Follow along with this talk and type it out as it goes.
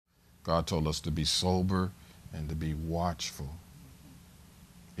God told us to be sober and to be watchful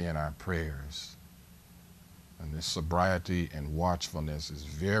in our prayers. And this sobriety and watchfulness is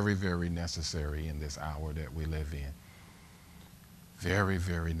very, very necessary in this hour that we live in. Very,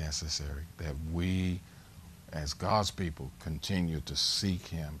 very necessary that we, as God's people, continue to seek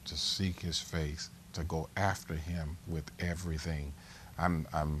Him, to seek His face, to go after Him with everything. I'm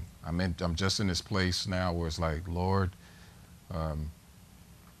just in this place now where it's like, Lord,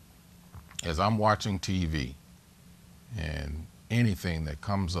 as I'm watching TV and anything that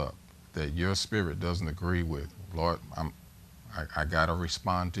comes up that your spirit doesn't agree with, Lord, I got to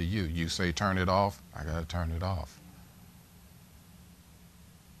respond to you. You say turn it off, I got to turn it off.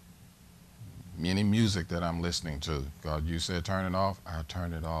 Any music that I'm listening to, God, you said turn it off, I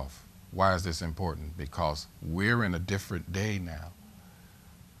turn it off. Why is this important? Because we're in a different day now.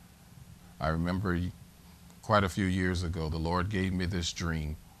 I remember quite a few years ago, the Lord gave me this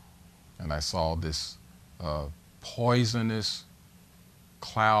dream, and I saw this poisonous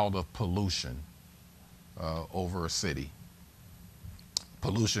cloud of pollution over a city.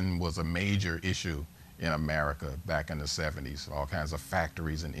 Pollution was a major issue in America back in the 70s. All kinds of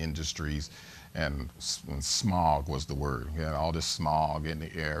factories and industries, and smog was the word. You had all this smog in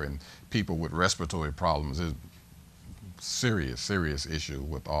the air, and people with respiratory problems. It's serious, serious issue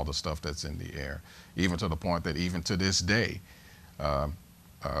with all the stuff that's in the air, even to the point that even to this day,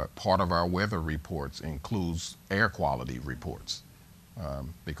 part of our weather reports includes air quality reports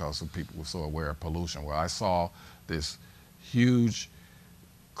because of people were so aware of pollution. Well, I saw this huge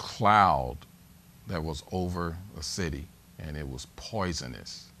cloud that was over a city, and it was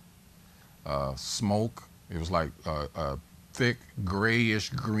poisonous. Smoke, it was like a thick grayish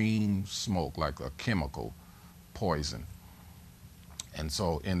green smoke, like a chemical poison. And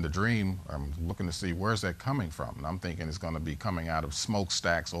so in the dream, I'm looking to see where's that coming from. And I'm thinking it's going to be coming out of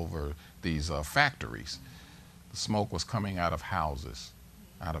smokestacks over these factories. The smoke was coming out of houses,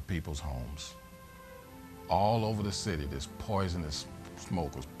 out of people's homes. All over the city, this poisonous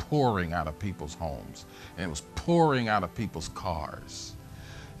smoke was pouring out of people's homes, and it was pouring out of people's cars.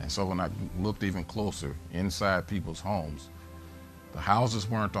 And so when I looked even closer inside people's homes, the houses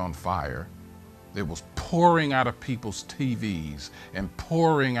weren't on fire. It was pouring out of people's TVs and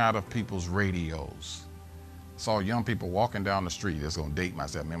pouring out of people's radios. Saw young people walking down the street. That's gonna date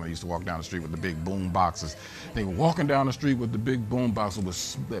myself. Remember, I used to walk down the street with the big boom boxes. They were walking down the street with the big boom boxes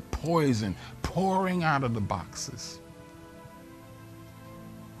with that poison pouring out of the boxes.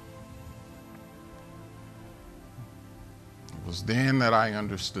 It was then that I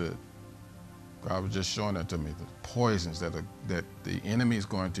understood. God was just showing that to me, the poisons that the enemy is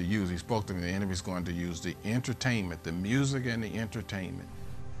going to use. He spoke to me, the enemy is going to use the entertainment, the music and the entertainment.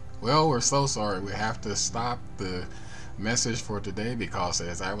 Well, we're so sorry. We have to stop the message for today because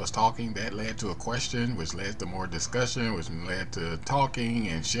as I was talking, that led to a question, which led to more discussion, which led to talking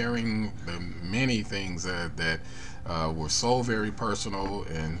and sharing the many things that were so very personal,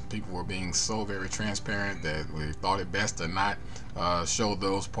 and people were being so very transparent that we thought it best to not show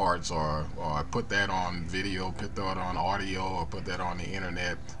those parts or put that on video, put that on audio, or put that on the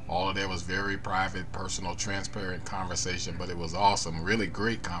internet. All of that was very private, personal, transparent conversation, but it was awesome, really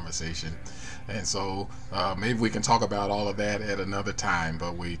great conversation. And so maybe we can talk about all of that at another time,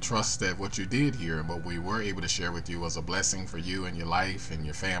 but we trust that what you did here and what we were able to share with you was a blessing for you and your life and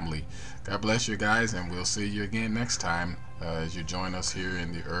your family. God bless you guys, and we'll see you again next time as you join us here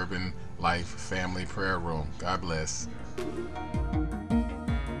in the Urban Life Family Prayer Room. God bless.